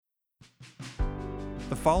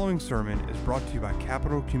The following sermon is brought to you by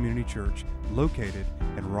Capital Community Church, located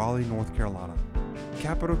in Raleigh, North Carolina.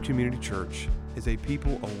 Capital Community Church is a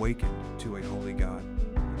people awakened to a holy God.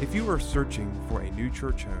 If you are searching for a new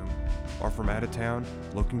church home, or from out of town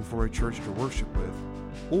looking for a church to worship with,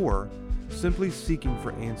 or simply seeking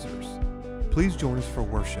for answers, please join us for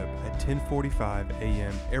worship at 10:45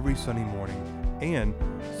 a.m. every Sunday morning and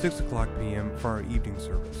 6 o'clock p.m. for our evening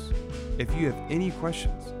service. If you have any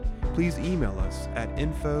questions, please email us at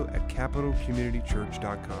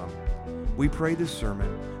info@capitalcommunitychurch.com. We pray this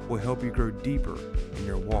sermon will help you grow deeper in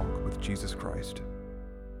your walk with Jesus Christ.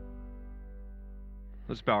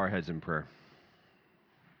 Let's bow our heads in prayer.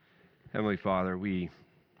 Heavenly Father, we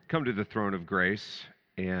come to the throne of grace,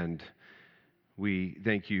 and we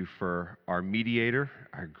thank you for our mediator,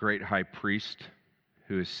 our great high priest,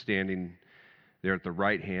 who is standing there at the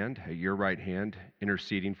right hand, at your right hand,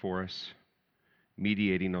 interceding for us,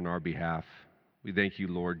 mediating on our behalf. We thank you,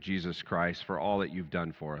 Lord Jesus Christ, for all that you've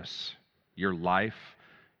done for us, your life,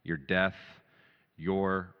 your death,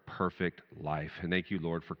 your perfect life. And thank you,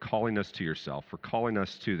 Lord, for calling us to yourself, for calling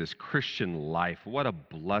us to this Christian life. What a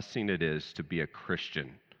blessing it is to be a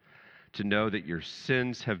Christian, to know that your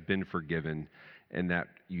sins have been forgiven and that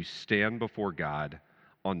you stand before God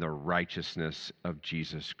on the righteousness of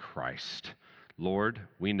Jesus Christ. Lord,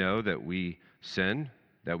 we know that we sin,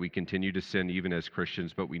 that we continue to sin even as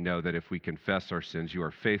Christians, but we know that if we confess our sins, you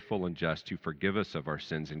are faithful and just to forgive us of our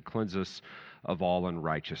sins and cleanse us of all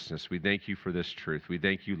unrighteousness. We thank you for this truth. We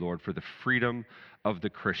thank you, Lord, for the freedom of the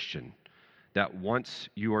Christian, that once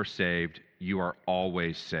you are saved, you are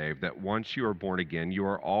always saved, that once you are born again, you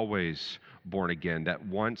are always born again, that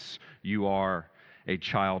once you are a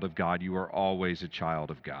child of God, you are always a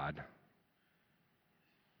child of God.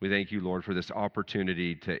 We thank you, Lord, for this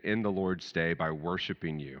opportunity to end the Lord's Day by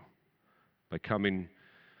worshiping you, by coming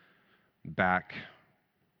back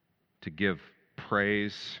to give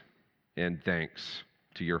praise and thanks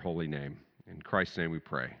to your holy name. In Christ's name we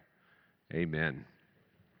pray. Amen.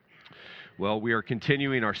 Well, we are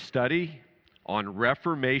continuing our study on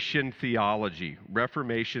Reformation theology.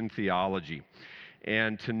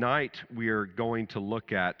 And tonight we are going to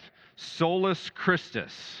look at Solus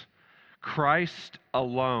Christus, Christ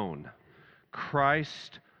alone.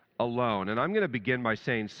 Christ alone. And I'm going to begin by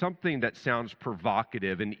saying something that sounds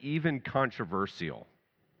provocative and even controversial.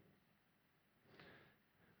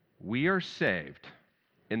 We are saved,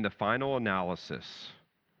 in the final analysis,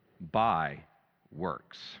 by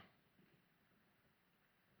works.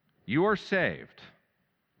 You are saved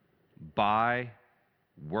by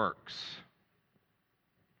works.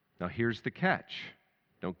 Now here's the catch.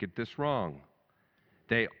 Don't get this wrong.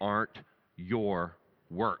 They aren't your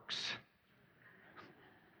works.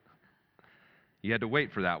 You had to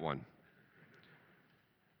wait for that one.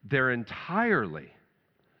 They're entirely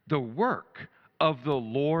the work of the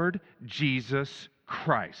Lord Jesus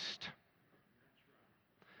Christ.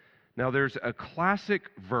 Now there's a classic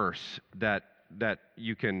verse that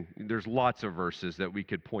you can, there's lots of verses that we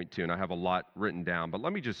could point to, and I have a lot written down, but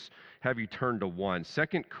let me just have you turn to one. 2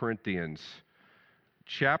 Corinthians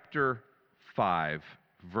chapter 5,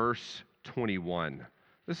 verse 21.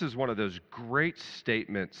 This is one of those great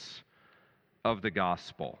statements of the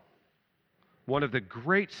gospel. One of the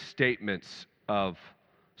great statements of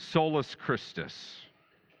Solus Christus.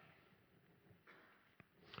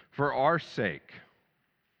 For our sake,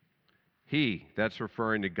 he, that's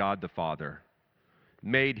referring to God the Father,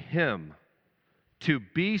 made him to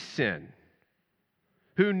be sin,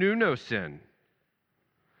 who knew no sin,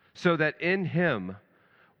 so that in him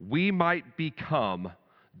we might become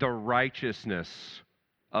the righteousness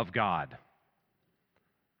of God.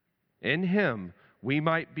 In him we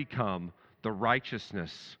might become the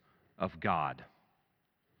righteousness of God.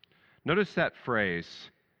 Notice that phrase,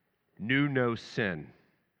 knew no sin.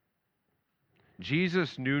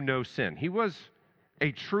 Jesus knew no sin. He was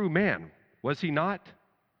a true man, was he not?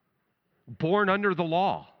 Born under the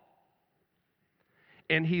law.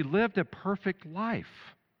 And he lived a perfect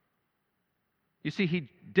life. You see, he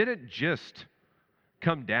didn't just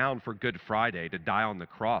come down for Good Friday to die on the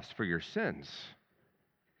cross for your sins.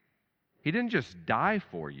 He didn't just die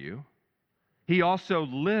for you. He also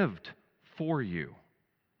lived for you.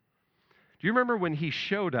 Do you remember when he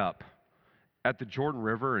showed up at the Jordan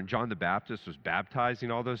River and John the Baptist was baptizing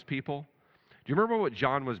all those people? Do you remember what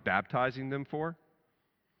John was baptizing them for?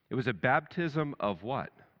 It was a baptism of what?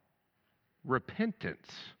 Repentance.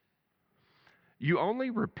 You only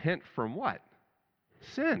repent from what?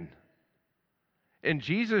 Sin. And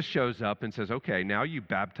Jesus shows up and says, okay, now you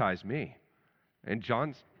baptize me. And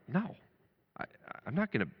John's, no, I'm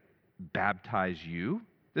not going to baptize you.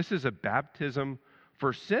 This is a baptism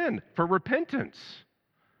for sin, for repentance.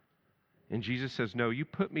 And Jesus says, no, you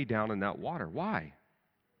put me down in that water. Why?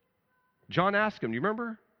 John asked him, do you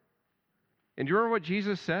remember? And do you remember what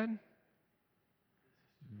Jesus said?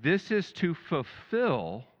 This is to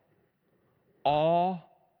fulfill all,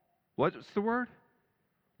 what's the word?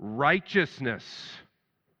 Righteousness.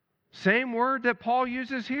 Same word that Paul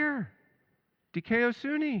uses here.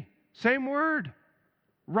 Dikaiosune. Same word.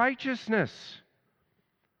 Righteousness.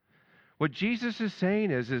 What Jesus is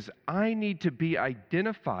saying is I need to be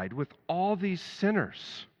identified with all these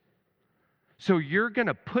sinners. So you're going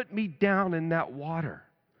to put me down in that water.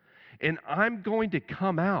 And I'm going to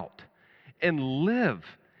come out and live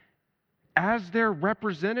as their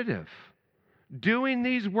representative, doing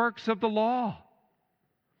these works of the law.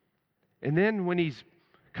 And then when he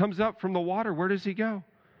comes up from the water, where does he go?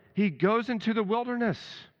 He goes into the wilderness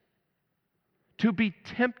to be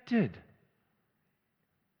tempted.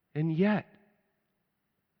 And yet,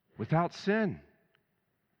 without sin.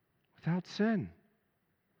 Without sin.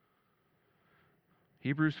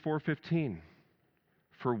 Hebrews 4:15.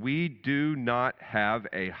 For we do not have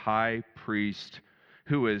a high priest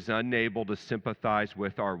who is unable to sympathize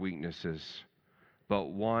with our weaknesses, but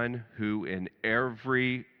one who in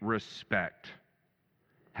every respect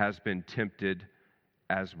has been tempted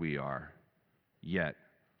as we are, yet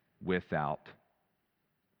without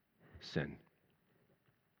sin.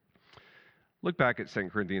 Look back at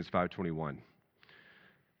 2 Corinthians 5:21.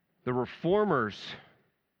 The reformers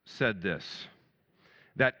said this,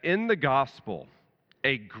 that in the gospel,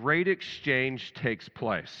 a great exchange takes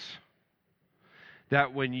place.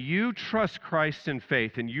 That when you trust Christ in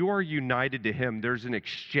faith and you are united to Him, there's an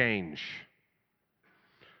exchange.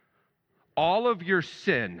 All of your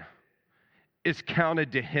sin is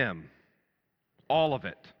counted to Him. All of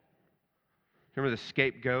it. Remember the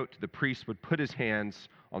scapegoat? The priest would put his hands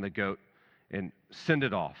on the goat and send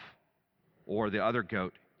it off. Or the other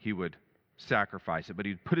goat, he would sacrifice it, but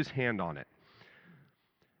he'd put his hand on it.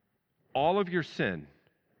 All of your sin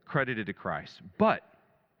credited to Christ. But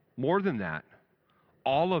more than that,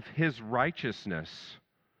 all of His righteousness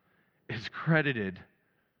is credited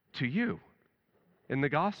to you in the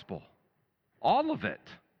gospel. All of it.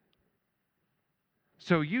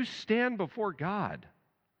 So you stand before God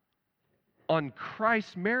on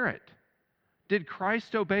Christ's merit. Did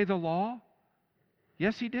Christ obey the law?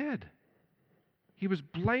 Yes, He did. He was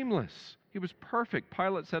blameless. He was perfect.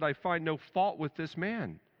 Pilate said, I find no fault with this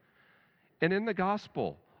man. And in the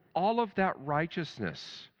gospel, all of that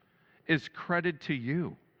righteousness is credited to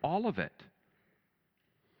you. All of it.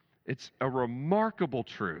 It's a remarkable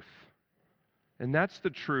truth. And that's the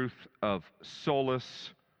truth of Solus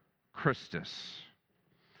Christus.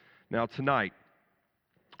 Now tonight,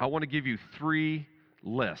 I want to give you 3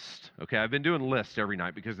 lists. Okay, I've been doing lists every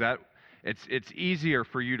night because it's easier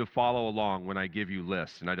for you to follow along when I give you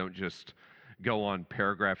lists and I don't just go on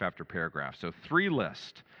paragraph after paragraph. So 3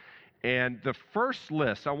 lists. And the first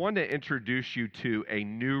list, I want to introduce you to a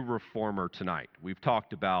new reformer tonight. We've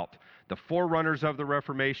talked about the forerunners of the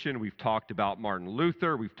Reformation. We've talked about Martin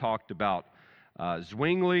Luther. We've talked about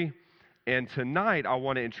Zwingli. And tonight, I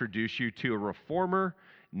want to introduce you to a reformer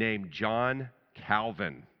named John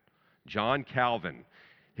Calvin. John Calvin.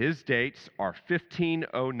 His dates are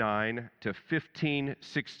 1509 to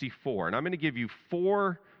 1564. And I'm going to give you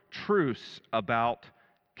 4 truths about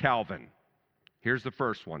Calvin. Here's the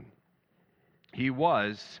first one. He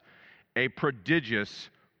was a prodigious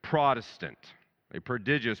Protestant. A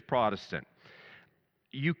prodigious Protestant.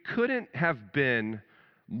 You couldn't have been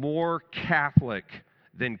more Catholic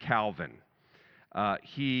than Calvin.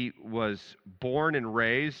 He was born and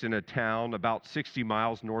raised in a town about 60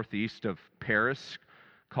 miles northeast of Paris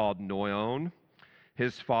called Noyon.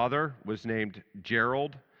 His father was named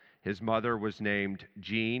Gerald. His mother was named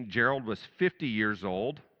Jean. Gerald was 50 years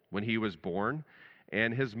old when he was born.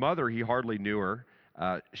 And his mother, he hardly knew her.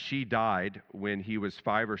 She died when he was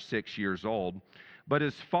 5 or 6 years old. But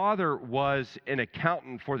his father was an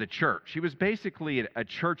accountant for the church. He was basically a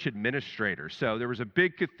church administrator. So there was a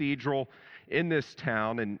big cathedral in this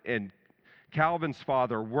town, and Calvin's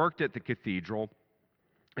father worked at the cathedral.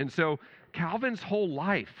 And so Calvin's whole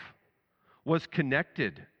life was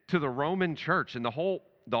connected to the Roman church and the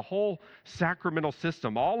whole sacramental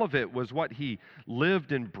system. All of it was what he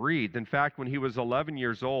lived and breathed. In fact, when he was 11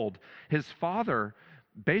 years old, his father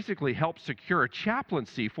basically helped secure a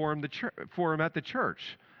chaplaincy for him at the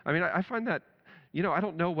church. I mean, I find that, I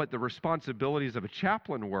don't know what the responsibilities of a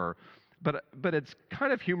chaplain were, but it's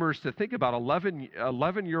kind of humorous to think about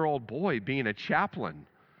 11-year-old boy being a chaplain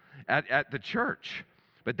at the church.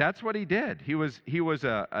 But that's what he did. He was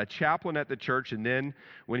a chaplain at the church, and then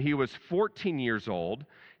when he was 14 years old,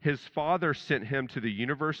 his father sent him to the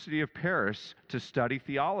University of Paris to study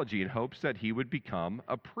theology in hopes that he would become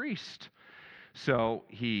a priest. So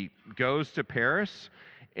he goes to Paris,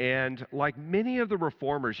 and like many of the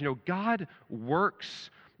reformers, God works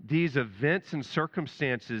these events and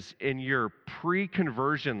circumstances in your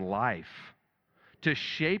pre-conversion life to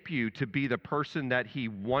shape you to be the person that he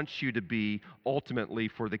wants you to be ultimately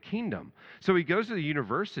for the kingdom. So he goes to the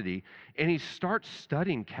university and he starts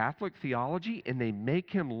studying Catholic theology, and they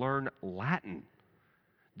make him learn Latin.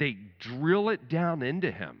 They drill it down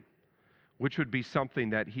into him, which would be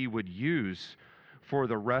something that he would use for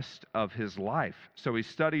the rest of his life. So he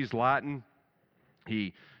studies Latin.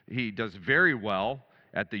 He does very well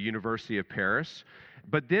at the University of Paris.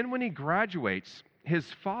 But then when he graduates, his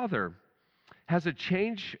father has a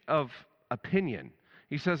change of opinion.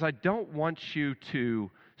 He says, I don't want you to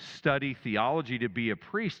study theology to be a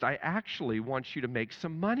priest. I actually want you to make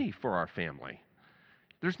some money for our family.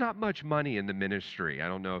 There's not much money in the ministry. I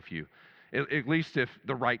don't know if you, at least if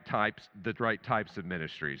the right types of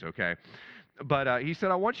ministries, okay? But he said,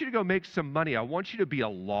 I want you to go make some money. I want you to be a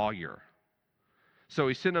lawyer. So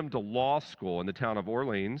he sent him to law school in the town of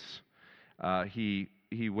Orleans.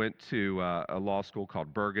 He went to a law school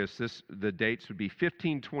called Burgess. The dates would be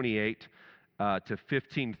 1528 to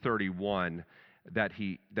 1531 that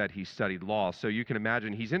he studied law. So you can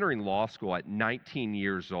imagine he's entering law school at 19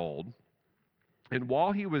 years old. And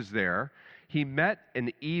while he was there, he met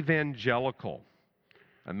an evangelical,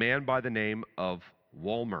 a man by the name of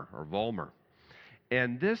Volmer.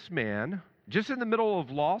 And this man, just in the middle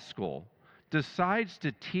of law school, decides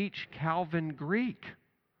to teach Calvin Greek,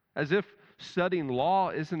 as if studying law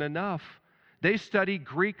isn't enough. They study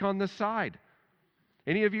Greek on the side.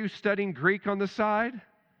 Any of you studying Greek on the side?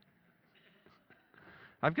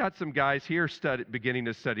 I've got some guys here beginning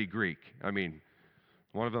to study Greek. I mean,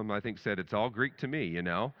 one of them I think said, it's all Greek to me,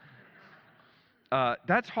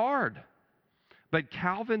 That's hard. But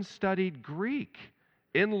Calvin studied Greek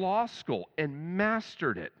in law school and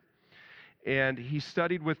mastered it. And he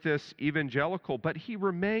studied with this evangelical, but he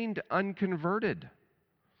remained unconverted.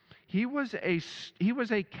 He was a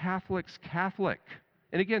Catholic's Catholic.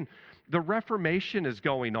 And again, the Reformation is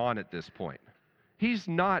going on at this point. He's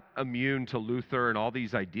not immune to Luther and all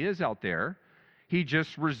these ideas out there. He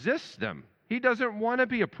just resists them. He doesn't want to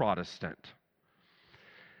be a Protestant.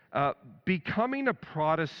 Becoming a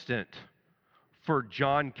Protestant for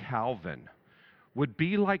John Calvin would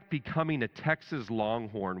be like becoming a Texas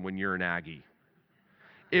Longhorn when you're an Aggie.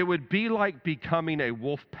 It would be like becoming a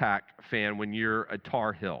Wolfpack fan when you're a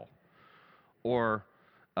Tar Heel, or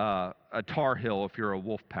a Tar Heel if you're a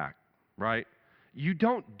Wolfpack, right? You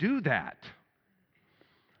don't do that.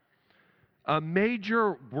 A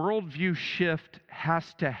major worldview shift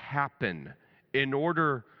has to happen in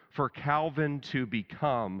order for Calvin to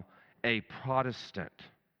become a Protestant.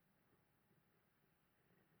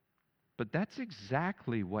 But that's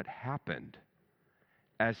exactly what happened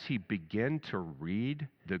as he began to read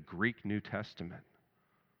the Greek New Testament.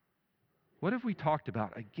 What have we talked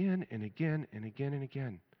about again and again and again and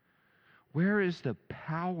again? Where is the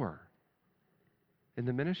power in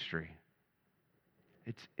the ministry?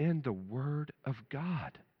 It's in the Word of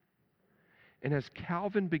God. And as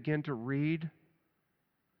Calvin began to read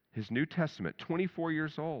his New Testament, 24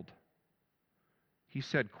 years old, he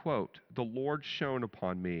said, quote, "The Lord shone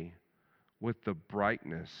upon me with the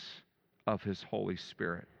brightness of his Holy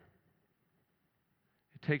Spirit."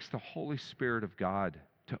 It takes the Holy Spirit of God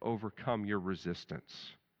to overcome your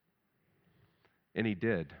resistance. And he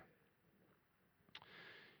did.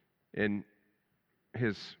 In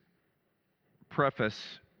his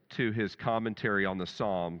preface to his commentary on the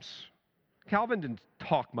Psalms, Calvin didn't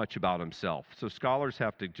talk much about himself, so scholars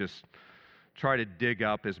have to just try to dig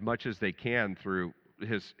up as much as they can through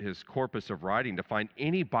his corpus of writing to find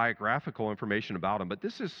any biographical information about him. But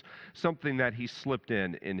this is something that he slipped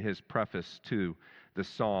in his preface to the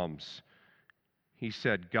Psalms. He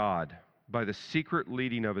said, "God, by the secret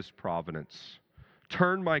leading of his providence,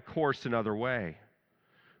 turned my course another way.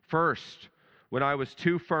 First, when I was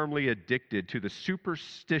too firmly addicted to the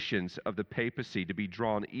superstitions of the papacy to be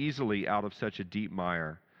drawn easily out of such a deep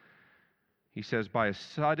mire." He says, "By a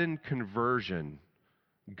sudden conversion,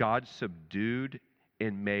 God subdued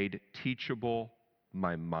and made teachable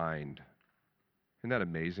my mind." Isn't that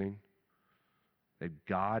amazing? That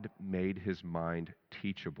God made his mind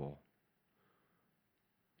teachable.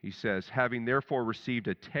 He says, "Having therefore received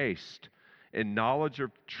a taste and knowledge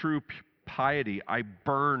of true piety, I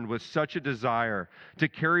burned with such a desire to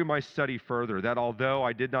carry my study further that although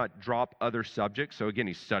I did not drop other subjects, so again,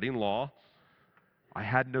 he's studying law, I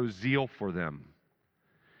had no zeal for them.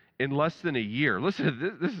 In less than a year, listen to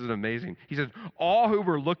this, this is amazing. He says, all who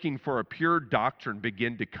were looking for a pure doctrine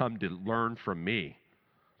began to come to learn from me,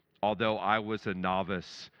 although I was a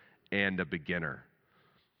novice and a beginner.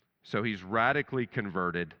 So he's radically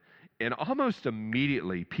converted, and almost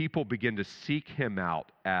immediately people begin to seek him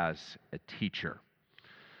out as a teacher.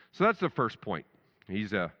 So that's the first point.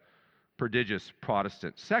 He's a prodigious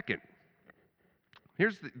Protestant. Second,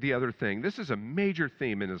 here's the other thing. This is a major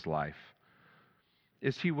theme in his life,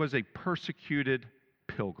 is he was a persecuted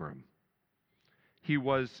pilgrim. He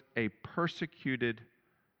was a persecuted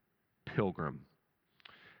pilgrim.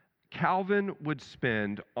 Calvin would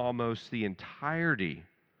spend almost the entirety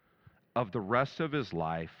of the rest of his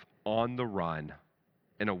life on the run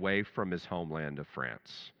and away from his homeland of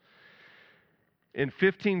France. In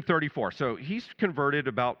 1534, so he's converted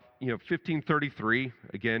about 1533,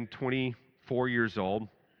 again, 24 years old.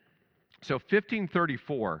 So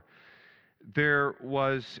 1534, there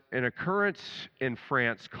was an occurrence in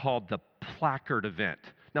France called the Placard event.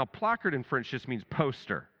 Now, placard in French just means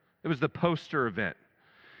poster. It was the poster event.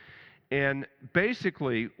 And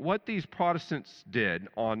basically, what these Protestants did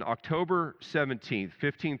on October 17th,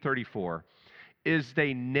 1534, is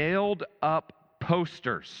they nailed up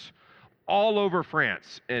posters all over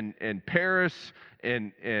France and Paris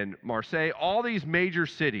and Marseille, all these major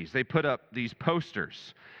cities. They put up these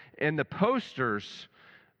posters. And the posters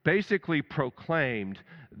basically proclaimed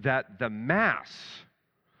that the Mass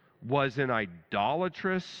was an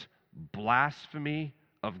idolatrous blasphemy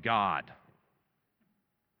of God.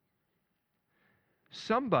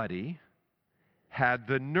 Somebody had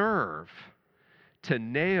the nerve to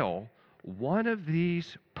nail one of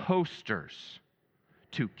these posters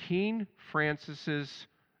to King Francis's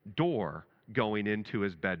door going into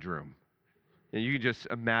his bedroom. And you can just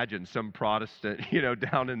imagine some Protestant,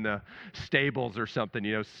 down in the stables or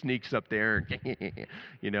something, sneaks up there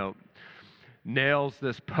and, nails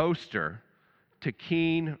this poster to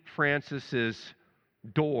King Francis's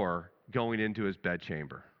door going into his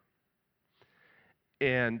bedchamber.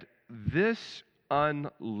 And this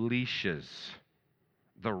unleashes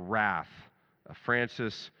the wrath of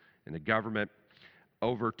Francis and the government.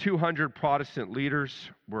 Over 200 Protestant leaders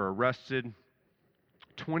were arrested.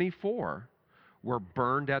 24 were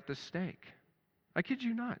burned at the stake. I kid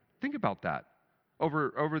you not. Think about that.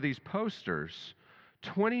 Over these posters,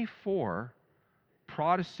 24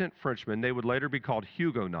 Protestant Frenchmen, they would later be called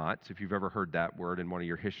Huguenots, if you've ever heard that word in one of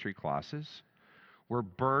your history classes, were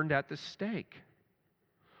burned at the stake.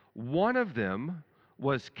 One of them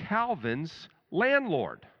was Calvin's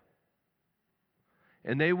landlord.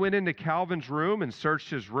 And they went into Calvin's room and searched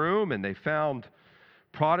his room, and they found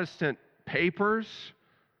Protestant papers.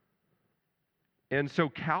 And so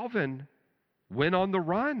Calvin went on the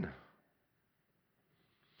run.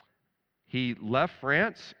 He left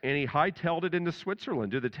France and he hightailed it into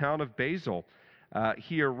Switzerland to the town of Basel.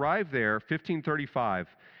 He arrived there 1535.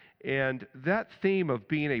 And that theme of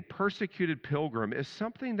being a persecuted pilgrim is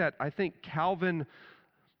something that I think Calvin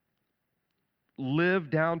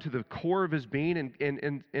lived down to the core of his being,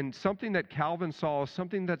 and something that Calvin saw as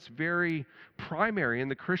something that's very primary in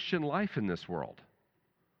the Christian life in this world.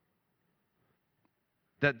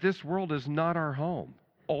 That this world is not our home,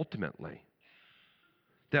 ultimately.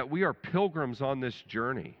 That we are pilgrims on this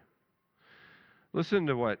journey. Listen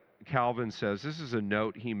to what Calvin says. This is a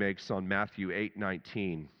note he makes on Matthew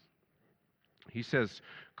 8:19. He says,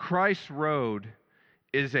 Christ's road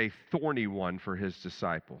is a thorny one for his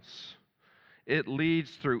disciples. It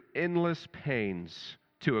leads through endless pains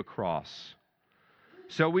to a cross.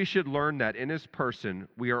 So we should learn that in his person,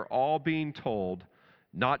 we are all being told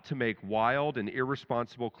not to make wild and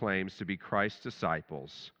irresponsible claims to be Christ's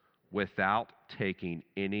disciples without taking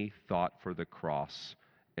any thought for the cross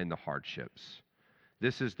and the hardships.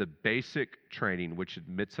 This is the basic training which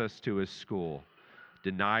admits us to his school,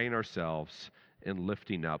 denying ourselves and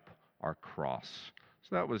lifting up our cross.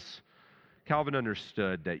 So that was, Calvin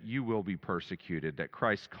understood that you will be persecuted, that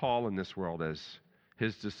Christ's call in this world as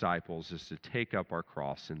his disciples is to take up our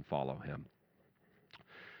cross and follow him.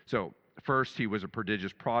 So first, he was a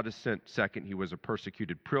prodigious Protestant. Second, he was a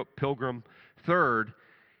persecuted pilgrim. Third,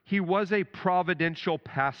 he was a providential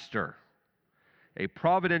pastor. A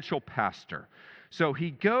providential pastor. So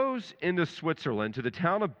he goes into Switzerland to the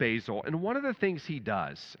town of Basel, and one of the things he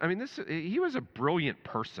does, he was a brilliant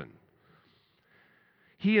person.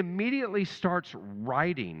 He immediately starts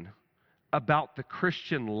writing about the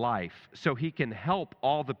Christian life so he can help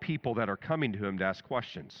all the people that are coming to him to ask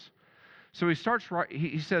questions. So he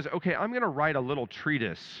says, okay, I'm going to write a little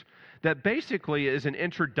treatise that basically is an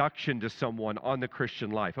introduction to someone on the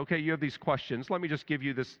Christian life. Okay, you have these questions. Let me just give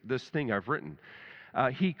you this thing I've written.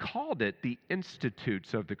 He called it the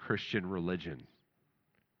Institutes of the Christian Religion.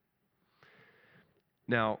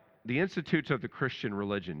 Now, the Institutes of the Christian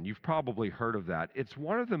Religion, you've probably heard of that. It's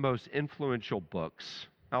one of the most influential books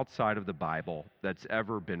outside of the Bible that's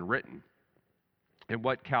ever been written. And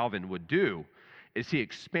what Calvin would do is he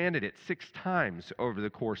expanded it 6 times over the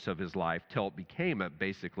course of his life till it became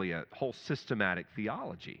basically a whole systematic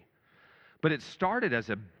theology. But it started as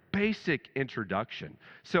a basic introduction.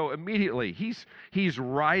 So immediately he's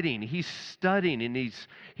writing, he's studying, and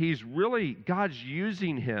he's really, God's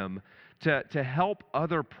using him to help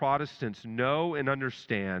other Protestants know and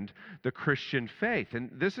understand the Christian faith.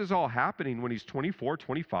 And this is all happening when he's 24,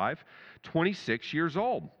 25, 26 years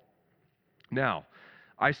old. Now,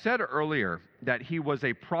 I said earlier that he was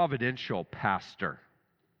a providential pastor.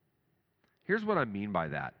 Here's what I mean by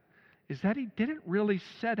that, is that he didn't really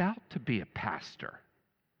set out to be a pastor.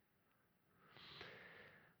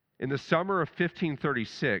 In the summer of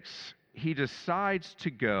 1536, he decides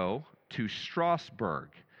to go to Strasbourg.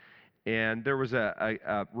 And there was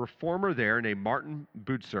a reformer there named Martin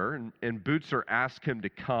Bucer, and Bucer asked him to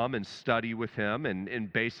come and study with him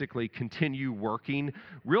and basically continue working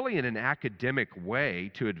really in an academic way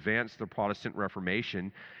to advance the Protestant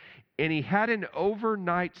Reformation. And he had an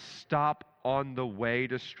overnight stop on the way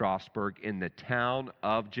to Strasbourg in the town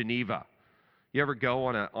of Geneva. You ever go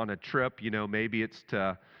on a trip, maybe it's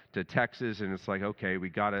to Texas, and it's like, okay, we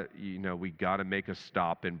gotta make a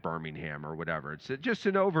stop in Birmingham or whatever. It's just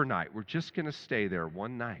an overnight. We're just gonna stay there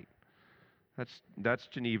one night. That's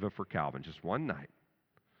Geneva for Calvin, just one night.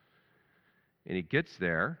 And he gets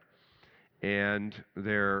there, and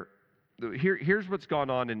here's what's gone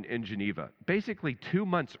on in Geneva. Basically, 2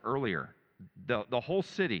 months earlier, the whole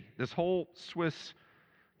city, this whole Swiss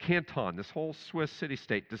canton, this whole Swiss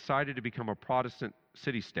city-state decided to become a Protestant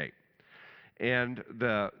city-state. And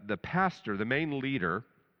the pastor, the main leader,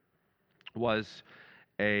 was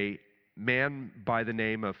a man by the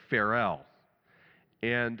name of Farel.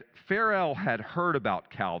 And Farel had heard about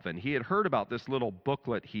Calvin. He had heard about this little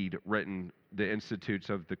booklet he'd written, The Institutes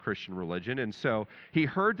of the Christian Religion. And so he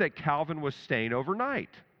heard that Calvin was staying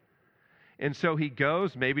overnight. And so he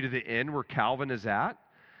goes maybe to the inn where Calvin is at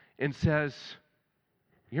and says,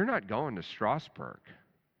 "You're not going to Strasbourg.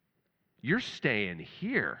 You're staying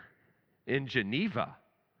here in Geneva."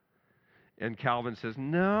 And Calvin says,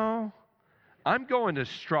 "No, I'm going to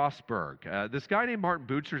Strasbourg. This guy named Martin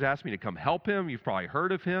Bucer's asked me to come help him. You've probably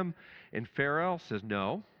heard of him." And Farel says,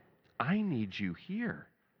 "No, I need you here.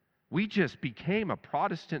 We just became a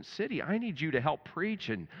Protestant city. I need you to help preach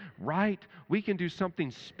and write. We can do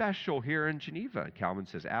something special here in Geneva." And Calvin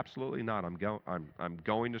says, "Absolutely not. I'm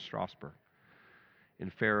going to Strasbourg."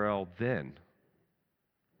 And Farel then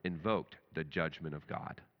invoked the judgment of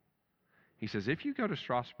God. He says, "If you go to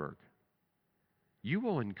Strasbourg, you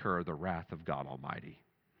will incur the wrath of God Almighty,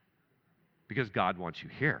 because God wants you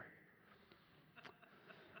here."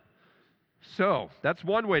 So that's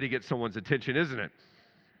one way to get someone's attention, isn't it?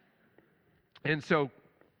 And so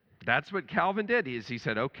that's what Calvin did. He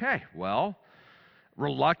said, "Okay, well,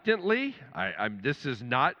 reluctantly, this is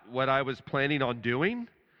not what I was planning on doing."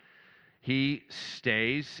 He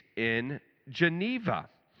stays in Geneva.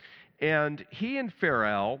 And he and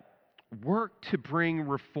Farel work to bring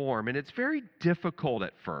reform. And it's very difficult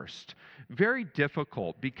at first. Very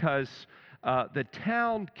difficult because the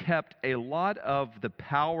town kept a lot of the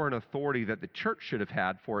power and authority that the church should have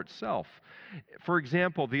had for itself. For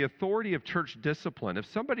example, the authority of church discipline. If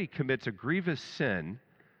somebody commits a grievous sin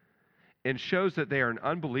and shows that they are an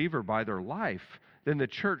unbeliever by their life, then the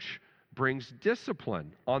church brings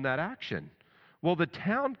discipline on that action. Well, the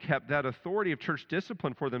town kept that authority of church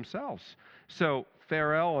discipline for themselves. So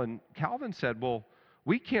Farel and Calvin said, "Well,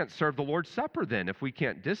 we can't serve the Lord's Supper then if we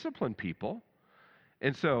can't discipline people."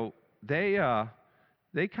 And so they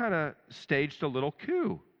kind of staged a little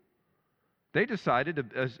coup. They decided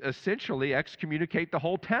to essentially excommunicate the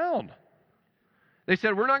whole town. They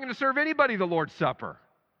said, "We're not going to serve anybody the Lord's Supper.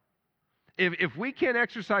 If we can't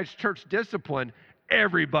exercise church discipline,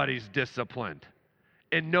 everybody's disciplined,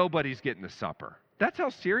 and nobody's getting the supper." That's how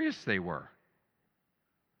serious they were.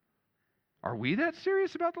 Are we that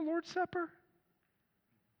serious about the Lord's Supper?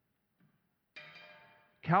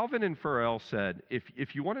 Calvin and Farel said,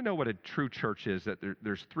 if you want to know what a true church is, that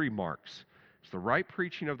there's 3 marks. It's the right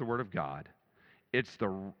preaching of the Word of God. It's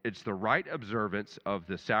the right observance of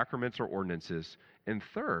the sacraments or ordinances. And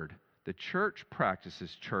third, the church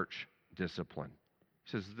practices church discipline.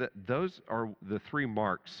 He says that those are the 3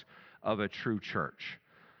 marks of a true church.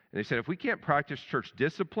 And they said, if we can't practice church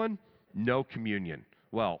discipline, no communion.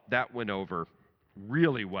 Well, that went over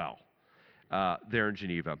really well there in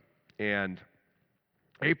Geneva. And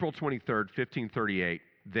April 23rd, 1538,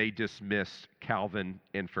 they dismissed Calvin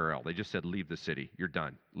and Farel. They just said, leave the city. You're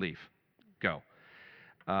done. Leave. Go.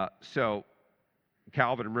 So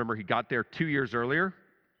Calvin, remember, he got there 2 years earlier.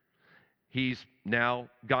 He's now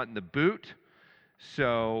gotten the boot.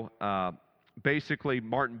 So basically,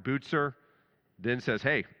 Martin Bucer then says,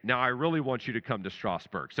 hey, now I really want you to come to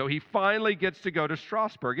Strasbourg. So he finally gets to go to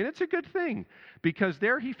Strasbourg, and it's a good thing because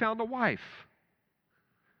there he found a wife.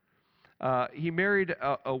 He married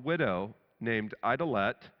a widow named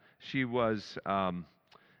Idelette. She was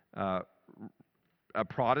a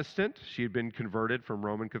Protestant. She had been converted from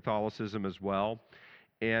Roman Catholicism as well.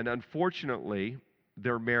 And unfortunately,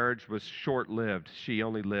 their marriage was short-lived. She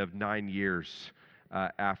only lived 9 years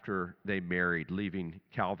after they married, leaving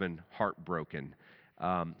Calvin heartbroken.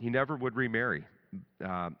 He never would remarry.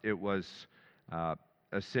 It was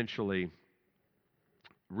essentially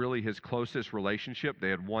really his closest relationship. They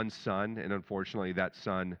had one son, and unfortunately that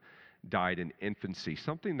son died in infancy,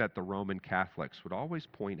 something that the Roman Catholics would always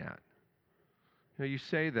point at. You know, you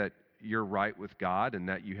say that you're right with God and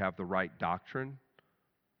that you have the right doctrine,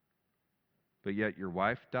 but yet your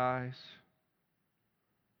wife dies,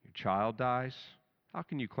 your child dies. How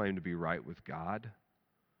can you claim to be right with God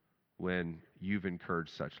when you've incurred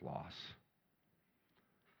such loss?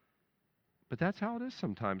 But that's how it is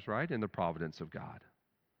sometimes, right? In the providence of God,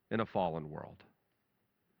 in a fallen world.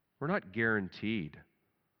 We're not guaranteed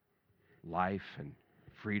life and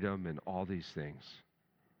freedom and all these things.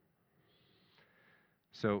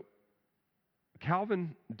 So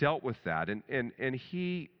Calvin dealt with that, and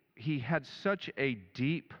he had such a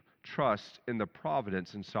deep trust in the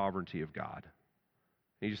providence and sovereignty of God.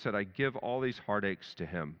 And he just said, I give all these heartaches to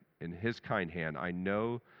him in his kind hand. I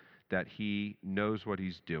know that he knows what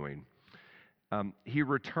he's doing. He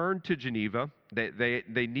returned to Geneva.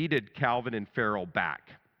 They needed Calvin and Farel back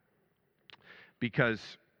because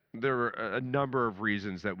there were a number of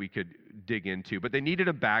reasons that we could dig into, but they needed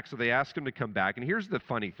him back, so they asked him to come back. And here's the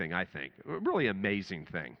funny thing, I think, a really amazing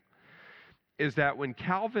thing, is that when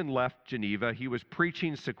Calvin left Geneva, he was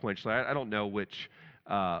preaching sequentially. I don't know which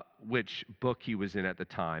book he was in at the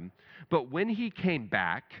time, but when he came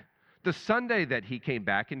back, the Sunday that he came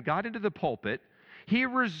back and got into the pulpit, he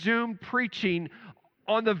resumed preaching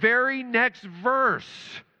on the very next verse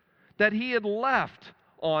that he had left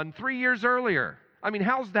on 3 years earlier. I mean,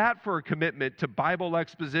 how's that for a commitment to Bible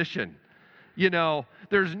exposition? You know,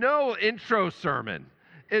 there's no intro sermon.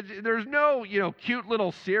 There's no, cute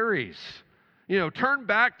little series. Turn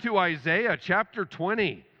back to Isaiah chapter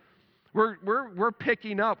 20. We're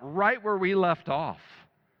picking up right where we left off.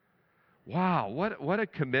 Wow, what a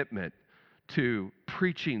commitment to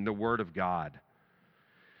preaching the Word of God.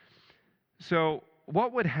 So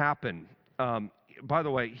what would happen? By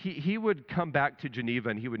the way, he would come back to Geneva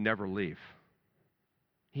and he would never leave.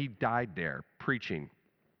 He died there preaching.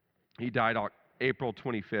 He died on April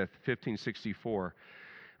 25th, 1564.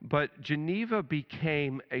 But Geneva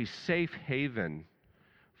became a safe haven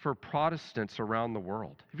for Protestants around the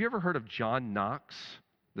world. Have you ever heard of John Knox,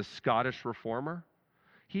 the Scottish reformer?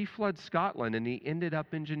 He fled Scotland and he ended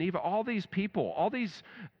up in Geneva. All these people, all these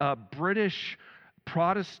British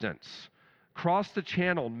Protestants crossed the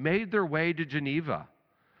channel, made their way to Geneva,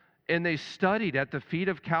 and they studied at the feet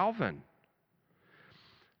of Calvin.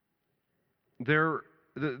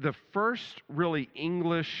 The first really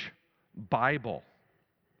English Bible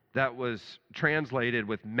that was translated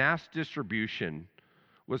with mass distribution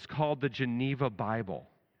was called the Geneva Bible.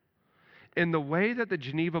 And the way that the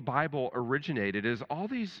Geneva Bible originated is all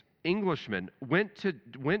these Englishmen went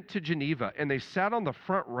to Geneva and they sat on the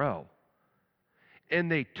front row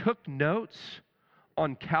and they took notes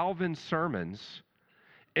on Calvin's sermons,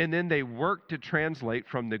 and then they worked to translate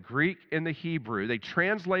from the Greek and the Hebrew. They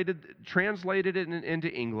translated it into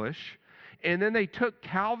English, and then they took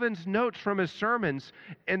Calvin's notes from his sermons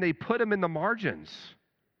and they put them in the margins.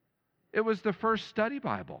 It was the first study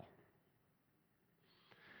Bible.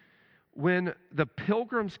 When the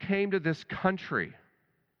pilgrims came to this country,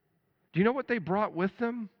 do you know what they brought with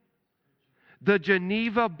them? The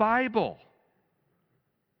Geneva Bible.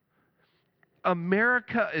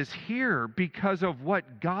 America is here because of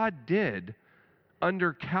what God did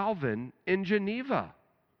under Calvin in Geneva.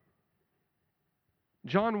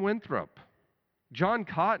 John Winthrop, John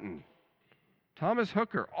Cotton, Thomas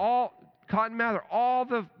Hooker, Cotton Mather, all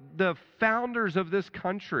the founders of this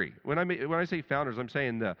country. When I say founders, I'm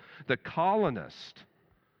saying the colonists.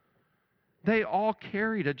 They all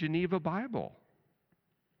carried a Geneva Bible.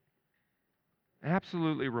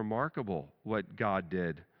 Absolutely remarkable what God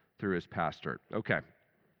did through his pastorate. Okay,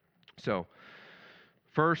 so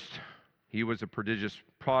first, he was a prodigious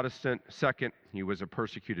Protestant. Second, he was a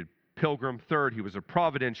persecuted pilgrim. Third, he was a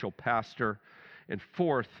providential pastor. And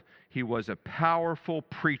fourth, he was a powerful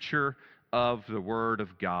preacher of the Word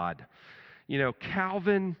of God. You know,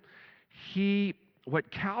 Calvin, what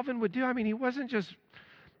Calvin would do, I mean, he wasn't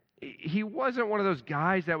one of those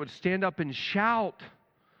guys that would stand up and shout.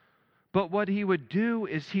 But what he would do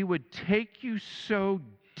is he would take you so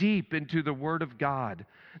deep into the Word of God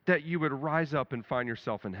that you would rise up and find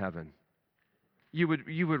yourself in heaven. You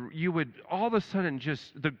would all of a sudden,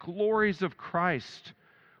 just the glories of Christ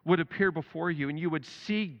would appear before you, and you would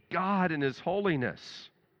see God in his holiness.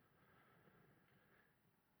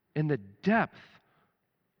 And the depth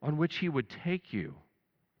on which he would take you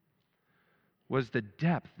was the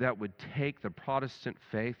depth that would take the Protestant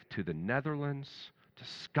faith to the Netherlands, to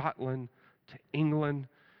Scotland, to England,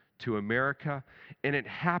 to America. And it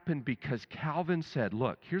happened because Calvin said,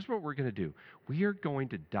 look, here's what we're going to do. We are going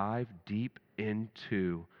to dive deep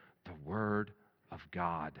into the Word of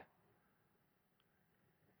God.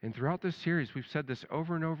 And throughout this series, we've said this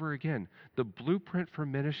over and over again. The blueprint for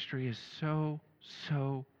ministry is so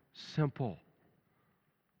simple.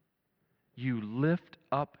 You lift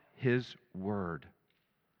up his Word.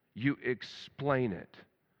 You explain it.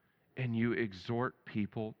 And you exhort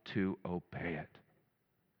people to obey it.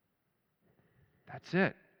 That's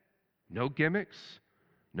it. No gimmicks,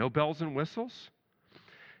 no bells and whistles.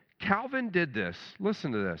 Calvin did this.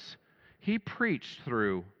 Listen to this. He preached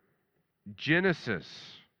through Genesis,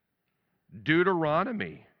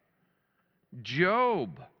 Deuteronomy,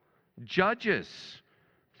 Job, Judges,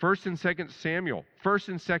 1st and 2nd Samuel, 1st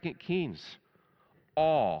and 2nd Kings,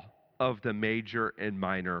 all of the major and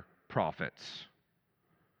minor prophets.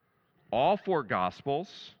 All four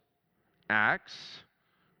Gospels, Acts,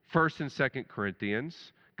 1st and 2nd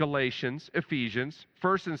Corinthians, Galatians, Ephesians,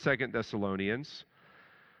 1st and 2nd Thessalonians,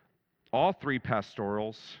 all three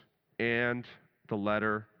pastorals, and the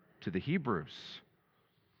letter to the Hebrews.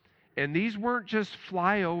 And these weren't just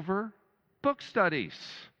flyover book studies.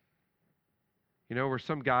 You know, where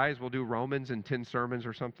some guys will do Romans in 10 sermons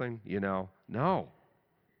or something, you know. No,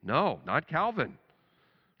 not Calvin.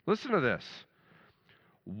 Listen to this.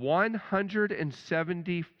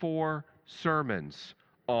 174 sermons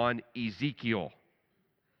on Ezekiel.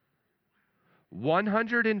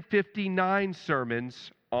 159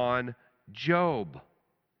 sermons on Job.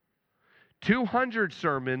 200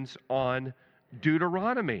 sermons on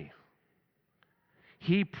Deuteronomy.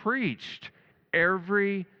 He preached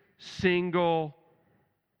every single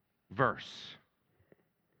verse.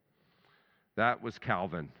 That was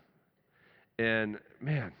Calvin. And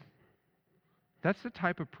man, that's the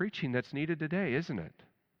type of preaching that's needed today, isn't it?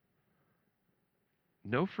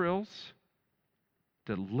 No frills,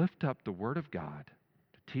 to lift up the Word of God,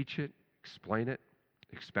 to teach it, explain it,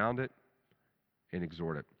 expound it, and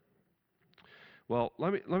exhort it. Well,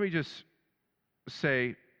 let me just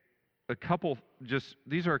say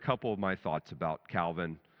these are a couple of my thoughts about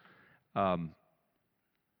Calvin.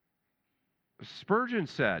 Spurgeon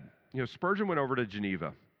said, Spurgeon went over to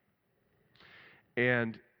Geneva,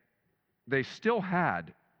 and they still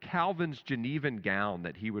had Calvin's Genevan gown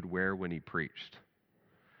that he would wear when he preached.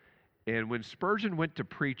 And when Spurgeon went to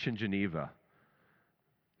preach in Geneva,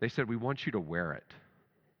 they said, "We want you to wear it."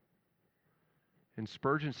 And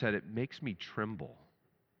Spurgeon said, "It makes me tremble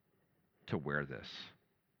to wear this."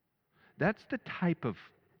 That's the type of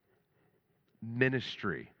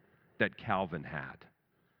ministry that Calvin had.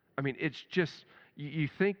 I mean, it's just, you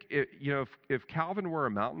think, if Calvin were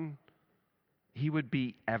a mountain, he would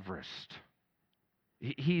be Everest.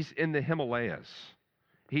 He's in the Himalayas.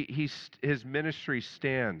 His ministry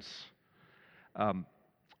stands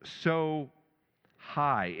so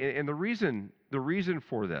high. And the reason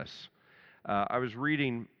for this, I was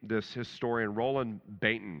reading this historian, Roland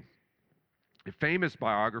Bainton, a famous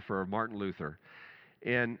biographer of Martin Luther.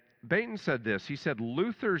 And Bainton said this. He said,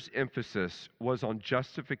 Luther's emphasis was on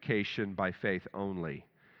justification by faith only.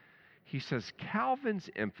 He says, Calvin's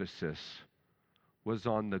emphasis was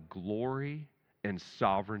on the glory and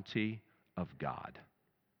sovereignty of God.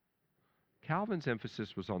 Calvin's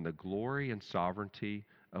emphasis was on the glory and sovereignty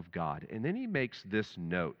of God. And then he makes this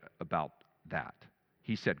note about that.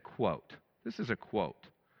 He said, quote, this is a quote.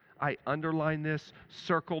 I underlined this,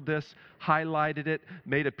 circled this, highlighted it,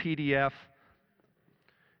 made a PDF.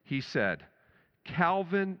 He said,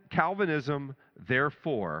 Calvinism,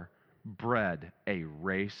 therefore, bred a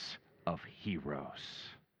race of heroes.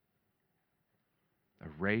 A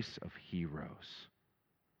race of heroes.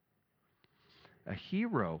 A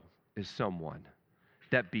hero is someone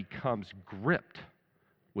that becomes gripped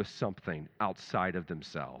with something outside of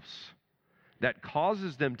themselves that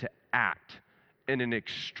causes them to act in an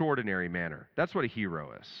extraordinary manner. That's what a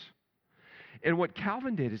hero is. And what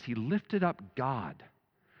Calvin did is he lifted up God,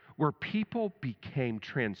 where people became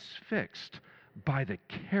transfixed by the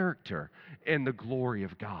character and the glory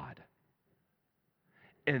of God.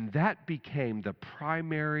 And that became the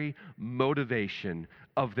primary motivation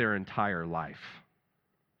of their entire life.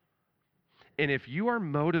 And if you are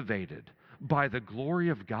motivated by the glory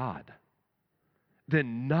of God,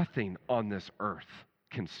 then nothing on this earth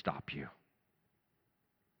can stop you.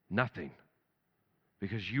 Nothing.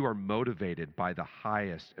 Because you are motivated by the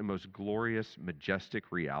highest and most glorious,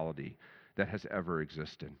 majestic reality that has ever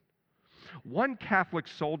existed. One Catholic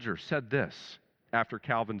soldier said this after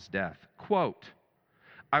Calvin's death, quote,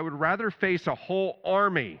 "I would rather face a whole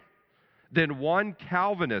army than one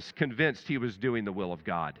Calvinist convinced he was doing the will of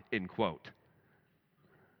God," end quote.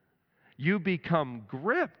 You become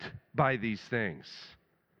gripped by these things,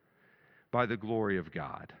 by the glory of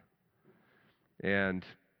God. And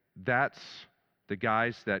that's the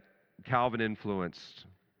guys that Calvin influenced,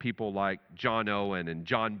 people like John Owen and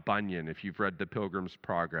John Bunyan, if you've read The Pilgrim's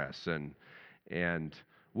Progress, and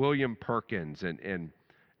William Perkins and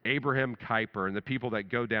Abraham Kuyper, and the people that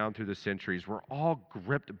go down through the centuries were all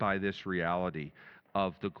gripped by this reality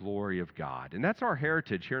of the glory of God. And that's our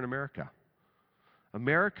heritage here in America.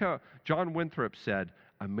 America, John Winthrop said,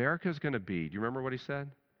 America's going to be, do you remember what he said?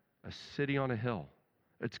 A city on a hill.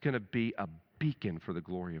 It's going to be a beacon for the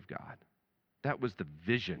glory of God. That was the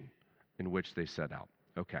vision in which they set out.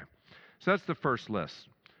 Okay, so that's the first list.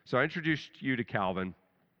 So I introduced you to Calvin.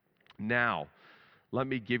 Now, let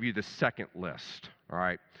me give you the second list, all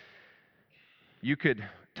right? You could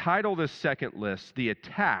title this second list, The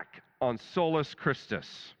Attack on Solus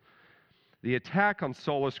Christus. The Attack on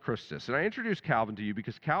Solus Christus. And I introduced Calvin to you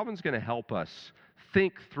because Calvin's going to help us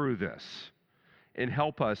think through this and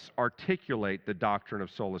help us articulate the doctrine of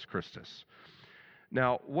Solus Christus.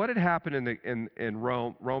 Now, what had happened in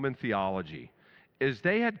Roman theology is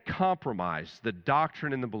they had compromised the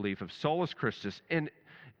doctrine and the belief of Solus Christus in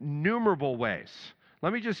innumerable ways.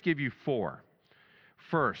 Let me just give you four.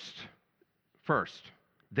 First,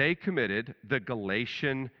 they committed the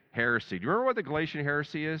Galatian heresy. Do you remember what the Galatian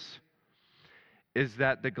heresy is? Is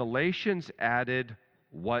that the Galatians added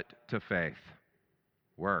what to faith?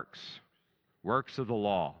 Works. Works of the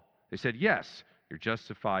law. They said, yes, you're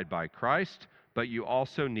justified by Christ, but you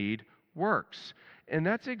also need works. And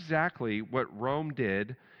that's exactly what Rome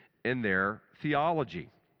did in their theology.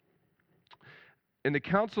 In the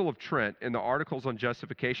Council of Trent, in the Articles on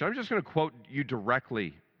Justification, I'm just going to quote you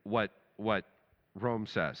directly what Rome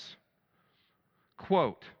says.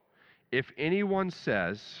 Quote, "If anyone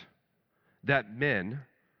says that men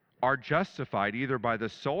are justified either by the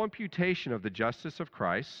sole imputation of the justice of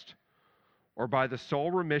Christ or by the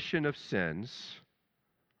sole remission of sins,"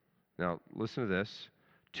 now, listen to this,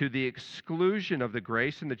 "to the exclusion of the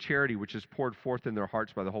grace and the charity which is poured forth in their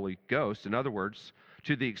hearts by the Holy Ghost," in other words,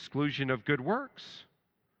 to the exclusion of good works.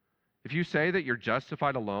 If you say that you're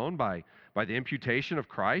justified alone by the imputation of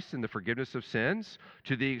Christ and the forgiveness of sins,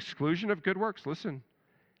 to the exclusion of good works, listen,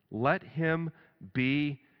 let him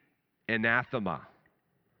be anathema.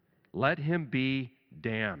 Let him be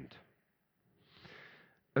damned.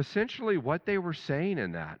 Essentially, what they were saying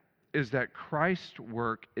in that is that Christ's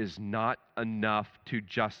work is not enough to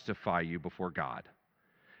justify you before God.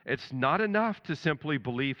 It's not enough to simply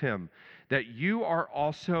believe him, that you are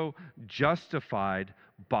also justified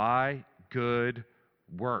by good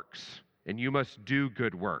works. And you must do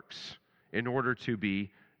good works in order to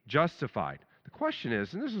be justified. The question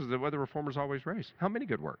is, and this is what the reformers always raise, how many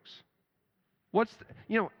good works?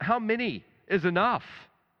 How many is enough?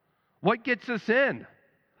 What gets us in?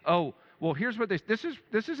 Oh, well, here's what this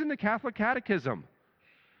is in the Catholic Catechism.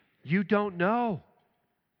 You don't know.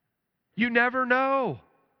 You never know.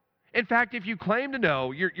 In fact, if you claim to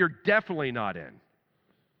know, you're definitely not in.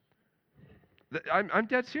 I'm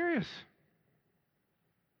dead serious.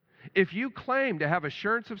 If you claim to have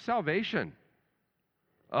assurance of salvation,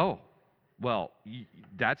 oh, well,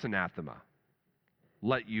 that's anathema.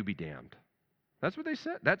 Let you be damned. That's what they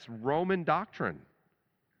said. That's Roman doctrine.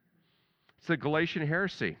 It's the Galatian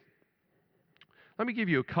heresy. Let me give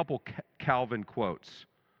you a couple Calvin quotes.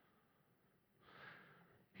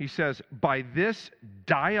 He says, "By this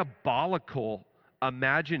diabolical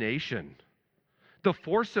imagination, the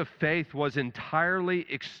force of faith was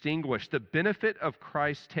entirely extinguished, the benefit of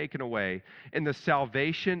Christ taken away, and the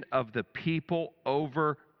salvation of the people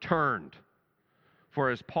overturned. For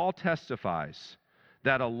as Paul testifies,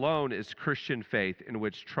 That alone is Christian faith in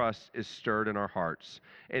which trust is stirred in our hearts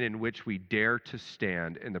and in which we dare to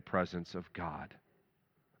stand in the presence of God.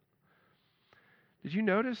 Did you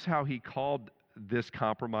notice how he called this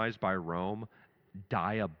compromise by Rome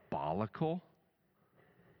diabolical?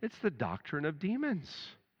 It's the doctrine of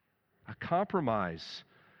demons, a compromise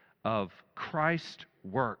of Christ's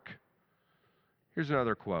work. Here's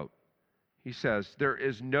another quote. He says, "There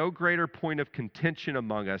is no greater point of contention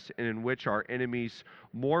among us and in which our enemies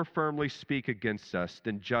more firmly speak against us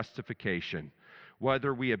than justification,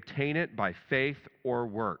 whether we obtain it by faith or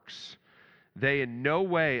works. They in no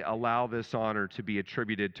way allow this honor to be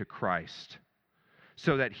attributed to Christ,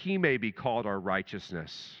 so that he may be called our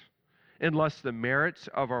righteousness, unless the merits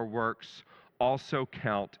of our works also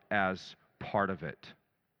count as part of it.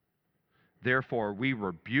 Therefore, we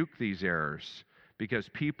rebuke these errors, because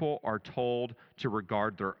people are told to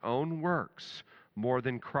regard their own works more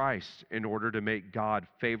than Christ in order to make God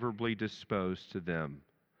favorably disposed to them,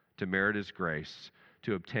 to merit his grace,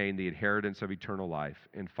 to obtain the inheritance of eternal life,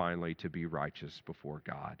 and finally to be righteous before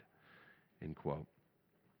God." End quote.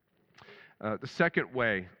 The second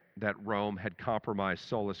way that Rome had compromised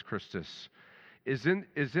Solus Christus is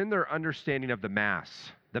in their understanding of the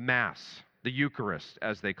Mass, the Eucharist,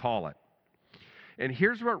 as they call it. And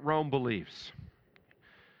here's what Rome believes.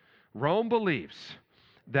 Rome believes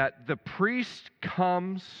that the priest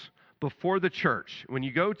comes before the church. When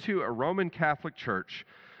you go to a Roman Catholic church,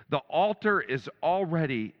 the altar is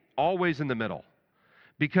already always in the middle,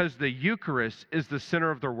 because the Eucharist is the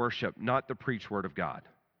center of their worship, not the preached word of God.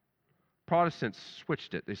 Protestants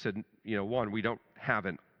switched it. They said, one, we don't have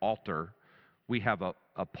an altar. We have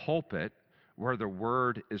a pulpit where the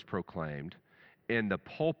word is proclaimed, and the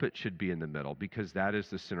pulpit should be in the middle because that is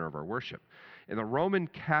the center of our worship. In the Roman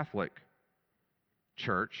Catholic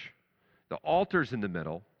Church, the altar's in the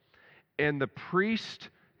middle, and the priest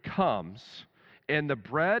comes, and the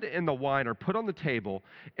bread and the wine are put on the table,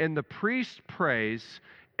 and the priest prays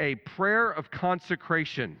a prayer of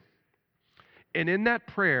consecration. And in that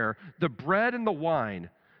prayer, the bread and the wine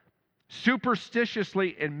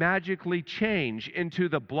superstitiously and magically change into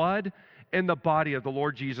the blood and the body of the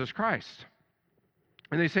Lord Jesus Christ.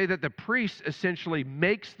 And they say that the priest essentially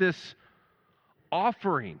makes this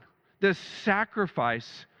offering, this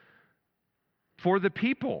sacrifice for the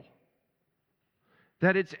people.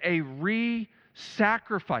 That it's a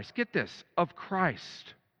re-sacrifice, get this, of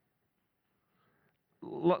Christ.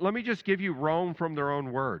 Let me just give you Rome from their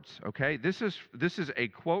own words, okay? This is a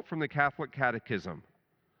quote from the Catholic Catechism.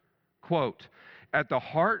 Quote, "At the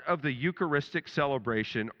heart of the Eucharistic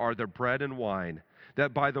celebration are the bread and wine,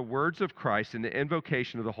 that by the words of Christ and the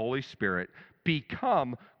invocation of the Holy Spirit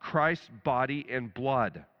become Christ's body and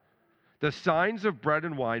blood. The signs of bread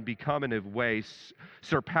and wine become in a way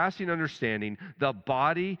surpassing understanding the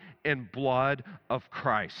body and blood of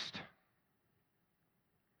Christ."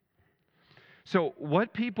 So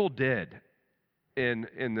what people did in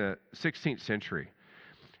the 16th century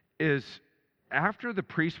is, after the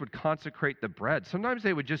priest would consecrate the bread, sometimes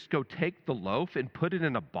they would just go take the loaf and put it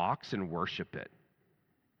in a box and worship it.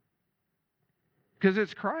 Because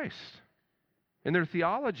it's Christ in their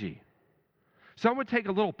theology. Some would take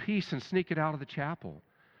a little piece and sneak it out of the chapel,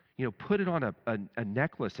 put it on a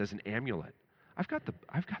necklace as an amulet. I've got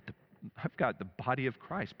the body of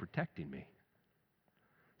Christ protecting me.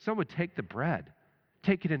 Some would take the bread,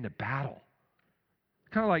 take it into battle.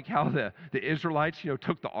 Kind of like how the Israelites,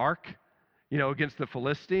 took the ark, against the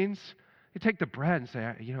Philistines. They take the bread and say,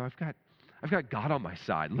 I've got God on my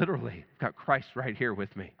side. Literally, I've got Christ right here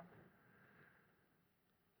with me.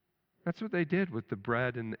 That's what they did with the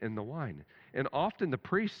bread and the wine. And often the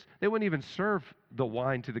priests, they wouldn't even serve the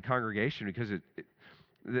wine to the congregation because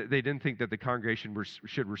they didn't think that the congregation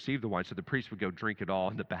should receive the wine, so the priest would go drink it all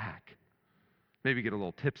in the back. Maybe get a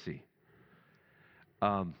little tipsy.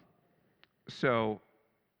 So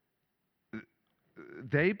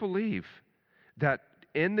they believe that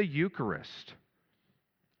in the Eucharist,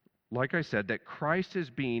 like I said, that Christ is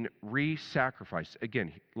being re-sacrificed.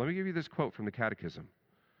 Again, let me give you this quote from the Catechism.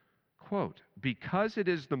 Quote, "Because it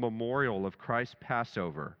is the memorial of Christ's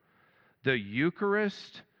Passover, the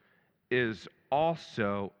Eucharist is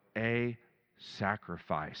also a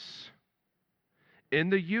sacrifice. In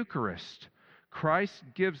the Eucharist, Christ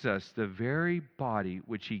gives us the very body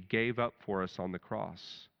which he gave up for us on the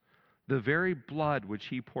cross, the very blood which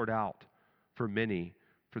he poured out for many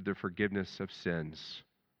for the forgiveness of sins."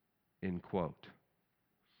 End quote.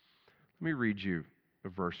 Let me read you a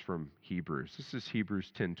verse from Hebrews. This is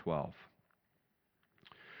Hebrews 10:12.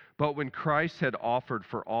 "But when Christ had offered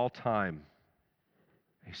for all time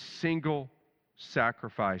a single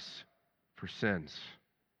sacrifice for sins.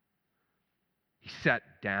 He sat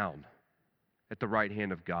down at the right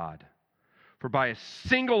hand of God. For by a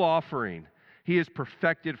single offering, he has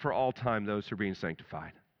perfected for all time those who are being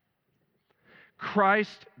sanctified.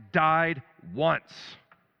 Christ died once,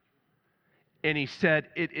 and he said,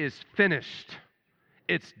 "It is finished.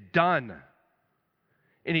 It's done."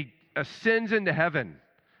 And he ascends into heaven.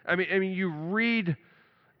 Read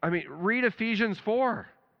Ephesians 4.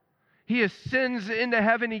 He ascends into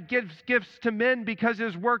heaven. He gives gifts to men because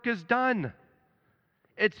his work is done.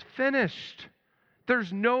 It's finished.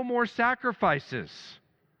 There's no more sacrifices.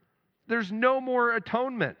 There's no more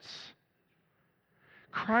atonements.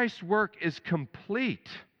 Christ's work is complete.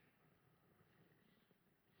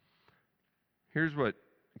 Here's what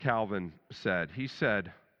Calvin said. He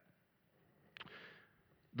said,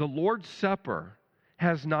 "The Lord's Supper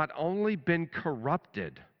has not only been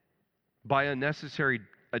corrupted by unnecessary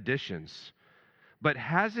additions, but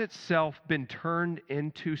has itself been turned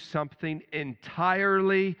into something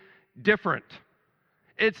entirely different.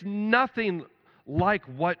 It's nothing like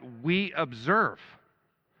what we observe.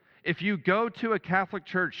 If you go to a Catholic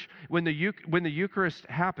church, when the Eucharist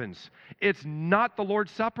happens, it's not the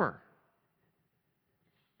Lord's Supper.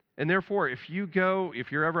 And therefore, if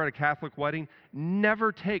you're ever at a Catholic wedding,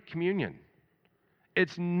 never take communion.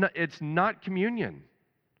 It's not communion.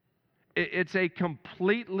 It's a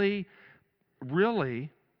completely,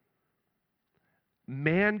 really,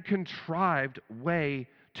 man-contrived way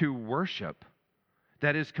to worship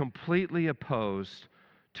that is completely opposed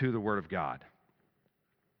to the Word of God."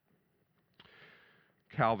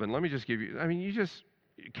 Calvin, let me just give you,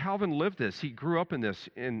 Calvin lived this. He grew up in this,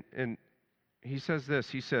 and he says this.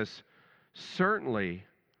 He says, "Certainly,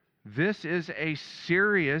 this is a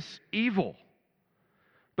serious evil.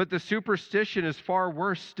 But the superstition is far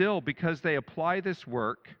worse still because they apply this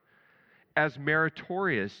work as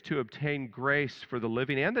meritorious to obtain grace for the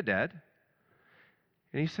living and the dead."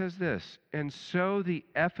 And he says this, "And so the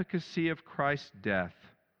efficacy of Christ's death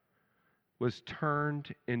was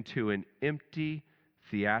turned into an empty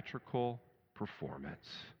theatrical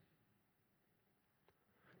performance."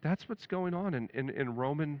 That's what's going on in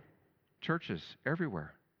Roman churches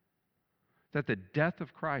everywhere. That the death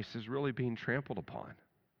of Christ is really being trampled upon.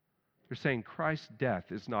 They're saying Christ's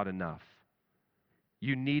death is not enough.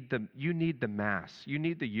 You need the Mass. You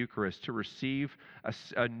need the Eucharist to receive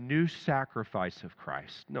a new sacrifice of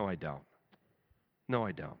Christ. No, I don't. No,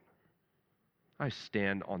 I don't. I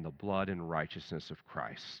stand on the blood and righteousness of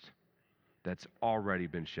Christ that's already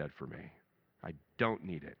been shed for me. I don't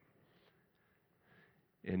need it.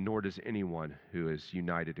 And nor does anyone who is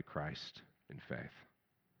united to Christ in faith.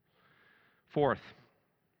 Third.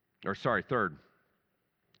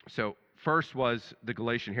 So first was the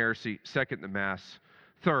Galatian heresy. Second, the Mass.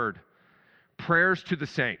 Third, prayers to the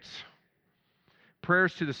saints.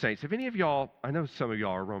 Prayers to the saints. If any of y'all, I know some of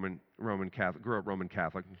y'all are Roman Catholic, grew up Roman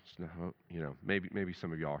Catholic. Maybe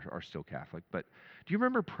some of y'all are still Catholic. But do you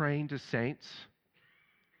remember praying to saints?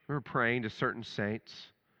 Remember praying to certain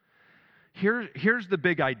saints? Here's the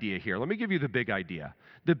big idea here. Let me give you the big idea.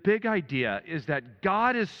 The big idea is that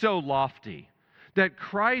God is so lofty, that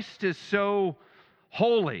Christ is so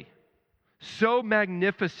holy, so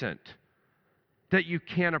magnificent, that you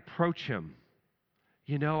can't approach him.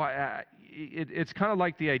 It's kind of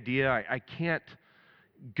like the idea, I can't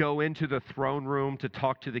go into the throne room to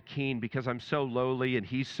talk to the king because I'm so lowly and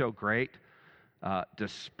he's so great,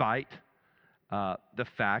 despite the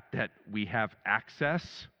fact that we have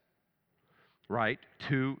access, right,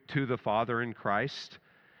 to the Father in Christ.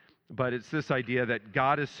 But it's this idea that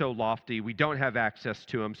God is so lofty, we don't have access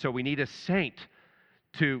to him, so we need a saint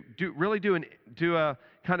to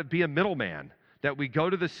be a middleman, that we go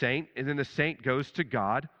to the saint, and then the saint goes to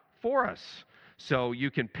God for us. So you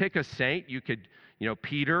can pick a saint. You could,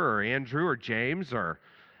 Peter or Andrew or James or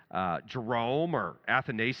Jerome or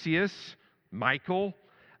Athanasius, Michael.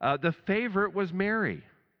 The favorite was Mary,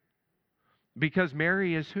 because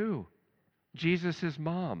Mary is who? Jesus'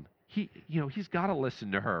 mom. He's got to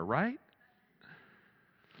listen to her, right?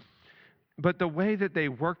 But the way that they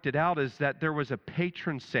worked it out is that there was a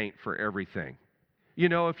patron saint for everything.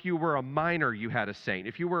 If you were a miner, you had a saint.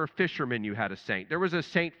 If you were a fisherman, you had a saint. There was a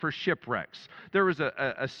saint for shipwrecks. There was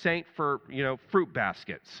a saint for, fruit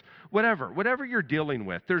baskets. Whatever you're dealing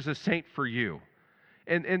with, there's a saint for you.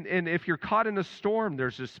 And if you're caught in a storm,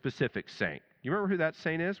 there's a specific saint. You remember who that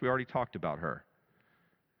saint is? We already talked about her.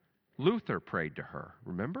 Luther prayed to her,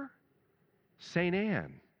 remember? St.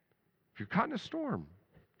 Anne. If you're caught in a storm,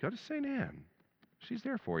 go to St. Anne. She's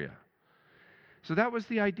there for you. So that was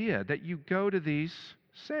the idea, that you go to these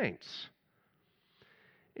saints.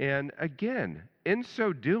 And again, in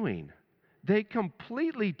so doing, they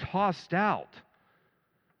completely tossed out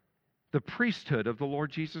the priesthood of the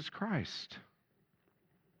Lord Jesus Christ.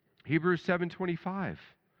 Hebrews 7:25.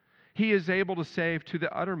 He is able to save to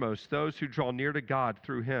the uttermost those who draw near to God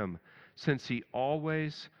through him, since he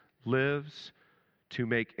always lives to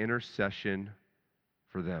make intercession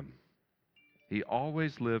for them. He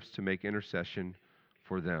always lives to make intercession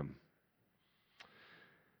for them.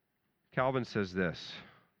 Calvin says this.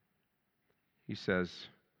 He says,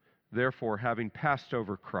 therefore, having passed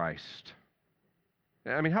over Christ.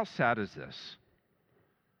 I mean, how sad is this?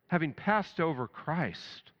 Having passed over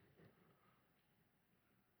Christ.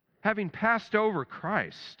 Having passed over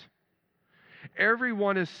Christ,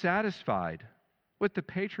 everyone is satisfied with the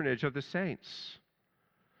patronage of the saints.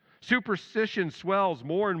 Superstition swells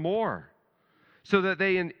more and more, so that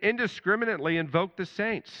they indiscriminately invoke the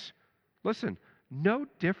saints. Listen, no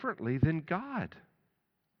differently than God.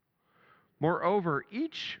 Moreover,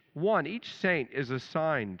 each saint is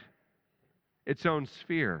assigned its own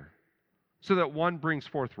sphere, so that one brings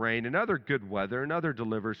forth rain, another good weather, another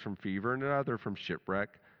delivers from fever, and another from shipwreck.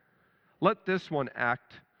 Let this one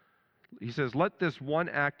act, he says, let this one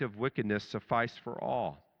act of wickedness suffice for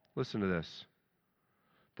all. Listen to this.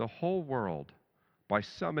 The whole world, by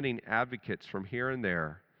summoning advocates from here and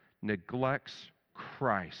there, neglects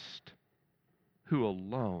Christ, who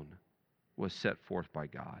alone was set forth by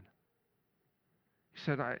God. He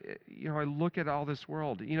said, I look at all this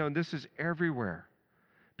world, and this is everywhere.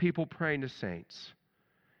 People praying to saints.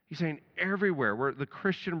 He's saying everywhere where the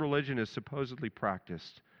Christian religion is supposedly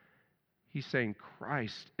practiced, he's saying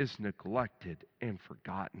Christ is neglected and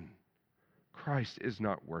forgotten. Christ is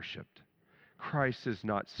not worshiped. Christ is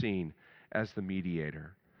not seen as the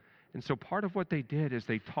mediator. And so part of what they did is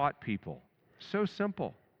they taught people, so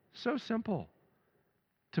simple,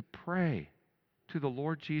 to pray to the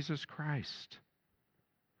Lord Jesus Christ.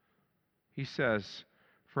 He says,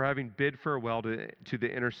 for having bid farewell to the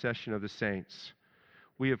intercession of the saints,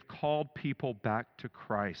 we have called people back to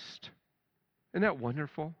Christ. Isn't that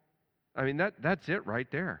wonderful? I mean, that's it right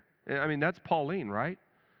there. I mean, that's Pauline, right?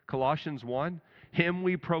 Colossians 1, him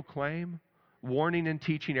we proclaim, warning and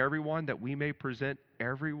teaching everyone that we may present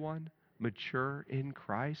everyone mature in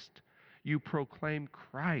Christ. You proclaim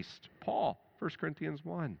Christ. Paul, 1 Corinthians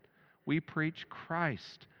 1. We preach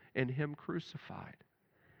Christ and him crucified.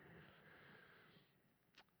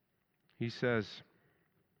 He says,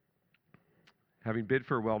 having bid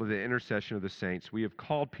farewell to the intercession of the saints, we have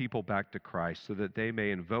called people back to Christ so that they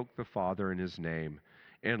may invoke the Father in his name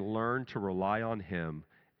and learn to rely on him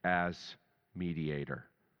as mediator.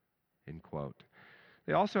 End quote.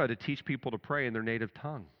 They also had to teach people to pray in their native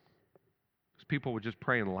tongue. Because people would just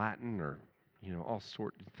pray in Latin or, all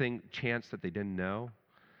sorts of chants that they didn't know.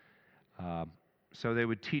 So they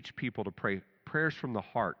would teach people to pray prayers from the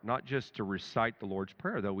heart, not just to recite the Lord's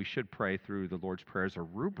Prayer, though we should pray through the Lord's Prayer as a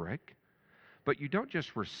rubric. But you don't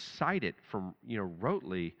just recite it from,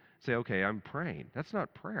 rotely, say, okay, I'm praying. That's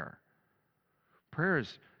not prayer. Prayer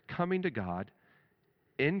is coming to God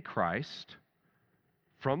in Christ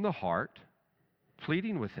from the heart,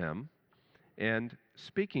 pleading with him, and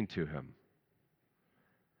speaking to him.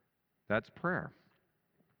 That's prayer.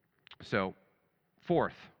 So,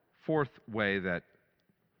 fourth way that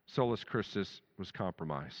Solus Christus was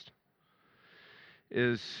compromised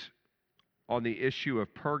is on the issue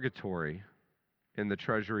of purgatory in the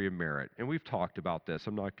treasury of merit. And we've talked about this.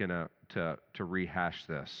 I'm not going to rehash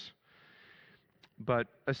this. But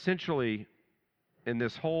essentially, in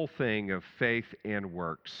this whole thing of faith and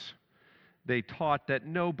works, they taught that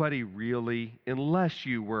nobody really, unless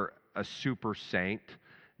you were a super saint,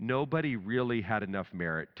 nobody really had enough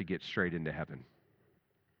merit to get straight into heaven.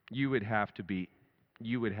 You would have to be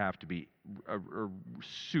a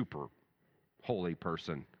super holy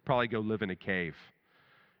person. Probably go live in a cave.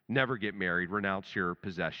 Never get married, renounce your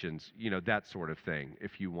possessions, that sort of thing,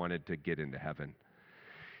 if you wanted to get into heaven.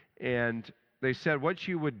 And they said what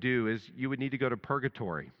you would do is you would need to go to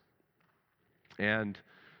purgatory. And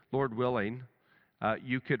Lord willing,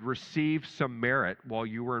 you could receive some merit while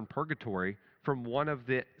you were in purgatory from one of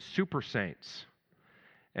the super saints.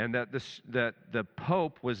 And that the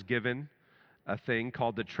Pope was given a thing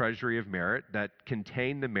called the treasury of merit that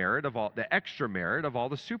contained the extra merit of all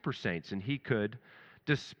the super saints, and he could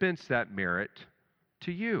dispense that merit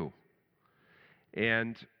to you.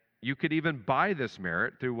 And you could even buy this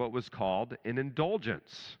merit through what was called an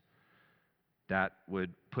indulgence. That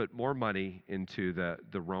would put more money into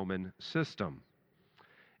the Roman system.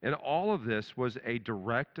 And all of this was a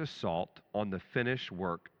direct assault on the finished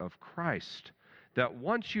work of Christ, that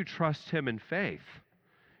once you trust him in faith,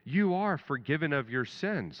 you are forgiven of your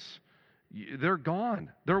sins. they're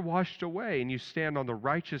gone. They're washed away, and you stand on the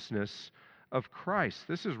righteousness of Christ.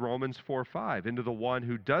 This is Romans 4:5. Into the one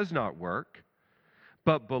who does not work,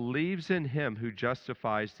 but believes in him who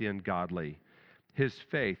justifies the ungodly. His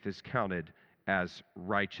faith is counted as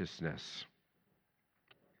righteousness.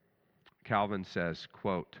 Calvin says,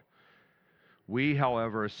 quote, "We,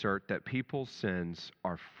 however, assert that people's sins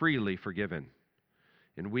are freely forgiven,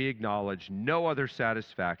 and we acknowledge no other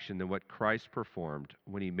satisfaction than what Christ performed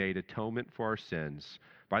when he made atonement for our sins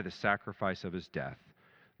by the sacrifice of his death.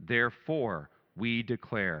 Therefore, we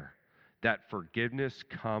declare that forgiveness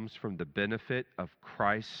comes from the benefit of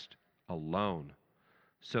Christ alone,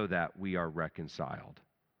 so that we are reconciled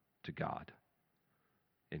to God."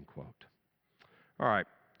 End quote. All right.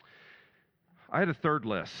 I had a third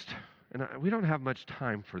list, and we don't have much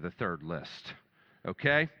time for the third list,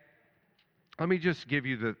 okay? Let me just give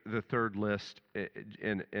you the third list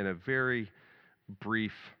in a very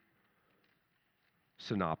brief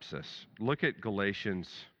synopsis. Look at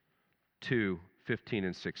Galatians 2:15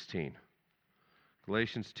 and 16.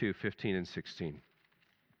 Galatians 2:15 and 16.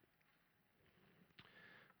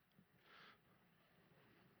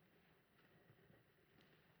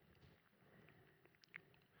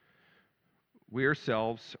 We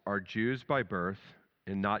ourselves are Jews by birth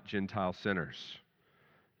and not Gentile sinners.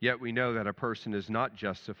 Yet we know that a person is not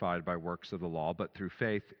justified by works of the law, but through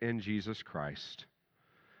faith in Jesus Christ.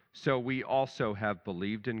 So we also have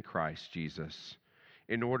believed in Christ Jesus,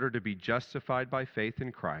 in order to be justified by faith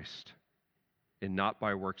in Christ, and not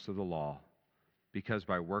by works of the law, because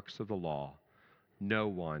by works of the law no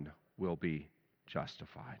one will be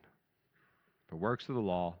justified. By works of the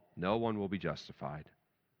law, no one will be justified.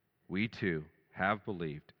 We too have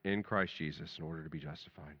believed in Christ Jesus in order to be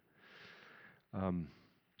justified.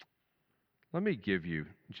 Let me give you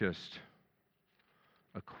just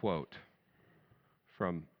a quote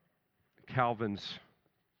from Calvin's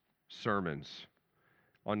sermons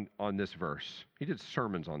on this verse. He did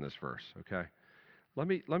sermons on this verse, okay? Let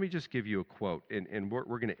me just give you a quote, and we're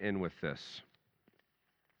going to end with this.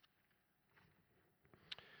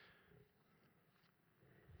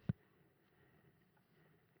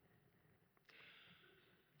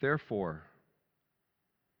 Therefore,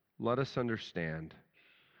 let us understand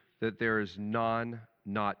that there is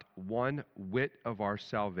not one whit of our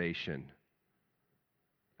salvation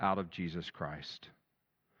out of Jesus Christ,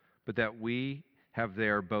 but that we have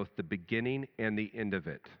there both the beginning and the end of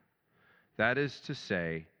it. That is to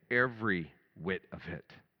say, every whit of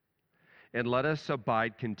it. And let us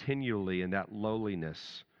abide continually in that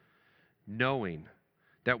lowliness, knowing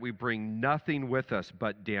that we bring nothing with us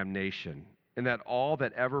but damnation, and that all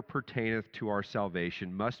that ever pertaineth to our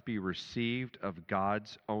salvation must be received of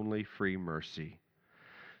God's only free mercy.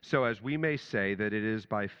 So as we may say that it is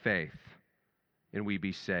by faith, and we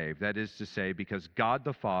be saved. That is to say, because God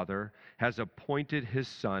the Father has appointed his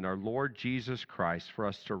Son, our Lord Jesus Christ, for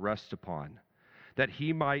us to rest upon, that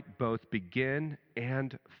he might both begin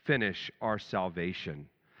and finish our salvation,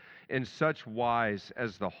 in such wise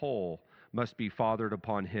as the whole must be fathered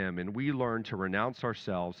upon him, and we learn to renounce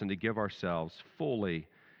ourselves and to give ourselves fully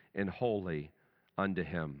and wholly unto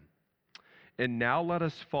him. And now let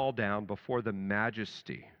us fall down before the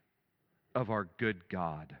majesty of our good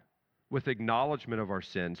God, with acknowledgement of our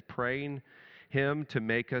sins, praying him to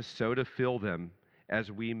make us so to fill them as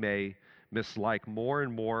we may mislike more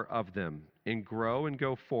and more of them, and grow and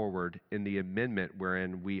go forward in the amendment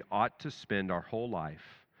wherein we ought to spend our whole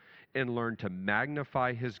life, and learn to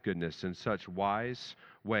magnify his goodness in such wise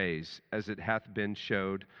ways as it hath been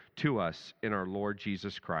showed to us in our Lord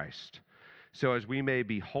Jesus Christ, so as we may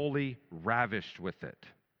be wholly ravished with it,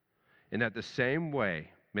 and at the same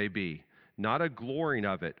way may be not a glorying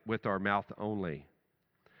of it with our mouth only,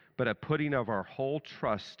 but a putting of our whole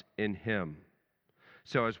trust in him,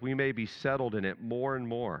 so as we may be settled in it more and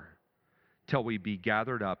more, till we be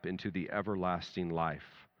gathered up into the everlasting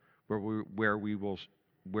life, where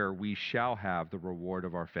we shall have the reward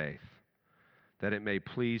of our faith, that it may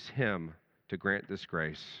please him to grant this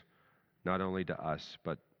grace, not only to us,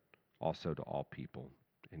 but also to all people.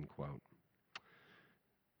 End quote.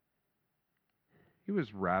 He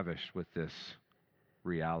was ravished with this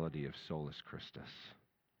reality of Solus Christus.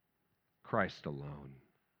 Christ alone.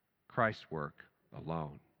 Christ's work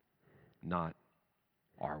alone. Not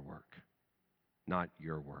our work. Not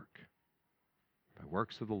your work. By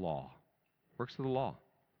works of the law. Works of the law.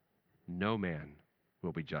 No man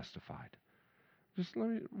will be justified. Just let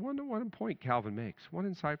me, one point Calvin makes,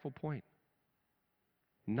 one insightful point.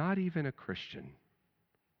 Not even a Christian,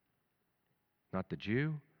 not the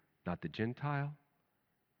Jew, not the Gentile,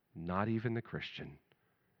 not even the Christian.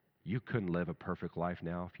 You couldn't live a perfect life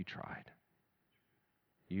now if you tried.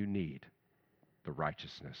 You need the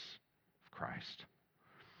righteousness of Christ.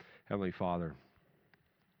 Heavenly Father,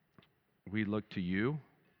 we look to you,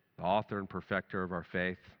 the author and perfecter of our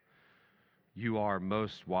faith. You are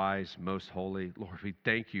most wise, most holy. Lord, we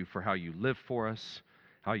thank you for how you live for us,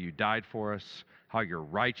 how you died for us, how your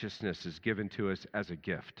righteousness is given to us as a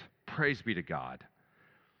gift. Praise be to God.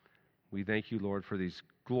 We thank you, Lord, for these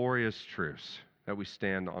glorious truths that we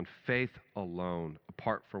stand on faith alone,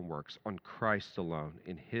 apart from works, on Christ alone,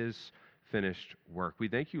 in his finished work. We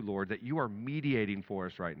thank you, Lord, that you are mediating for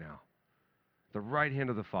us right now, the right hand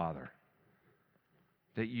of the Father,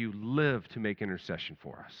 that you live to make intercession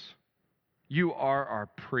for us. You are our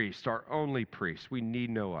priest, our only priest. We need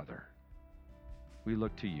no other. We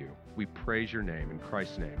look to you. We praise your name. In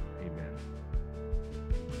Christ's name, amen.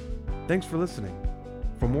 Thanks for listening.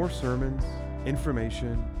 For more sermons,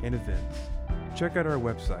 information, and events, check out our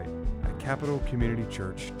website at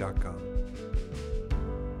capitalcommunitychurch.com.